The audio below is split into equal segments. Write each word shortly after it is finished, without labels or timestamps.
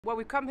Well,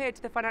 we've come here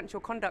to the Financial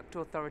Conduct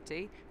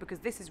Authority because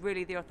this is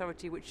really the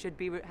authority which should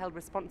be held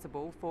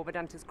responsible for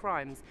Vedanta's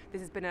crimes.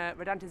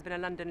 Vedanta's been a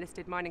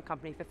London-listed mining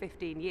company for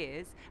 15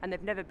 years and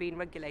they've never been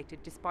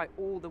regulated despite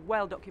all the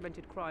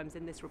well-documented crimes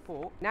in this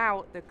report.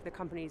 Now the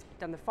company's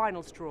done the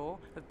final straw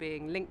of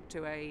being linked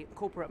to a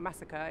corporate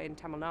massacre in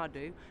Tamil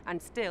Nadu,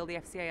 and still the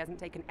FCA hasn't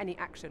taken any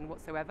action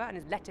whatsoever and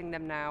is letting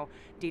them now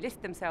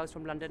delist themselves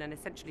from London and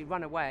essentially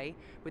run away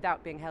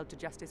without being held to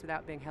justice,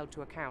 without being held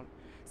to account.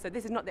 So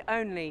this is not the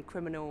only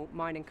criminal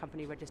mining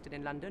company registered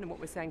in London, and what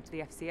we're saying to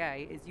the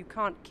FCA is you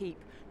can't keep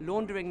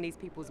laundering these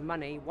people's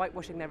money,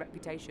 whitewashing their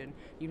reputation.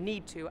 You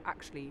need to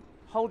actually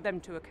hold them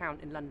to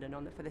account in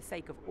London for the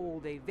sake of all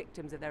the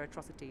victims of their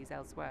atrocities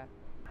elsewhere.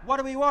 What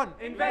do we want?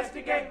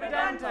 Investigate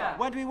Vedanta!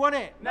 When do we want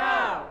it?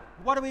 Now!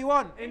 What do we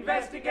want?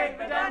 Investigate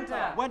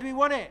Vedanta! When do we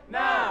want it?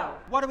 Now!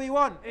 What do we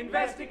want?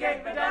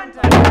 Investigate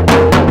Vedanta!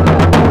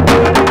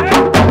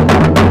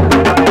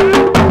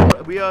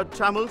 We are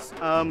Tamils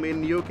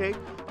in UK,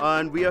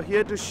 and we are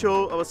here to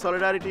show our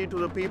solidarity to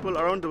the people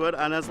around the world,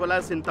 and as well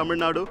as in Tamil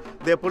Nadu.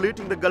 They are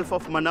polluting the Gulf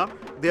of Mannar,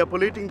 they are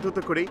polluting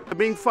Thoothukudi. They are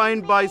being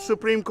fined by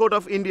Supreme Court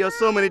of India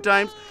so many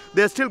times.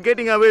 They are still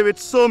getting away with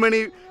so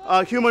many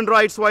human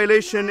rights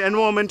violations,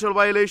 environmental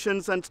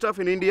violations and stuff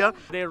in India.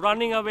 They're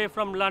running away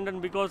from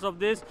London because of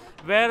this.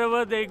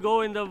 Wherever they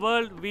go in the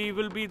world, we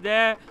will be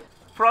there.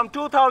 From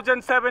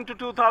 2007 to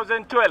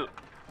 2012,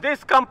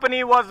 this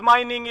company was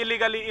mining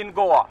illegally in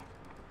Goa.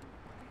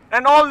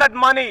 And all that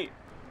money,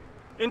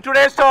 in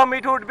today's term,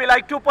 it would be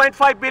like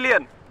 2.5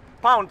 billion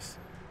pounds.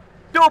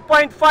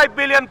 2.5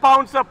 billion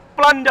pounds of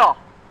plunder.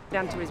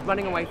 Vedanta is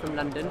running away from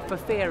London for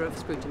fear of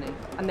scrutiny,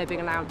 and they're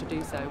being allowed to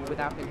do so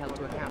without being held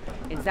to account.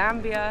 In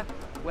Zambia,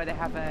 where they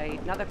have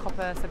another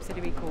copper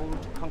subsidiary called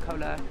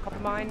Konkola Copper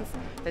Mines,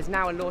 there's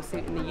now a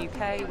lawsuit in the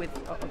UK with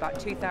about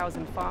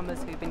 2,000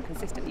 farmers who've been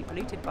consistently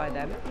polluted by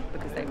them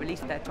because they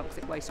released their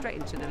toxic waste straight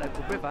into the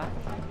local river.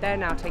 They're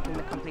now taking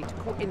the company to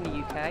court in the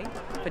UK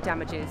for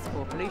damages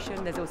for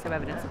pollution. There's also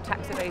evidence of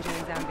tax evasion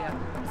in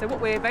Zambia. So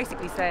what we're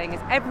basically saying is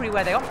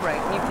everywhere they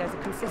operate, there's a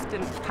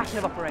consistent pattern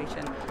of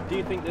operation. Do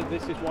you think that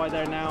this is why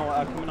they're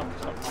now coming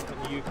off the stock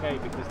market in the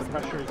UK, because the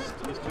pressure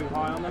is too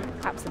high on them?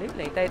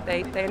 Absolutely.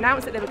 They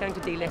announced that they were going to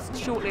delist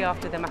shortly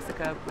after the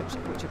massacre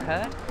which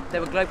occurred. There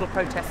were global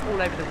protests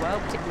all over the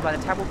world, particularly by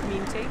the Tamil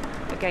community,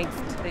 against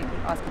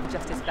asking for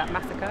justice for that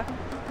massacre.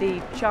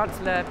 The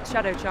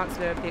Shadow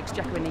Chancellor of the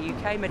Exchequer in the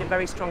UK made a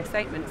very strong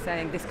statement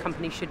saying this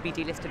company should be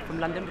delisted from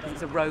London because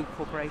it's a rogue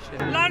corporation.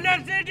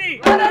 London City!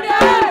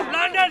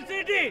 London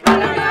City!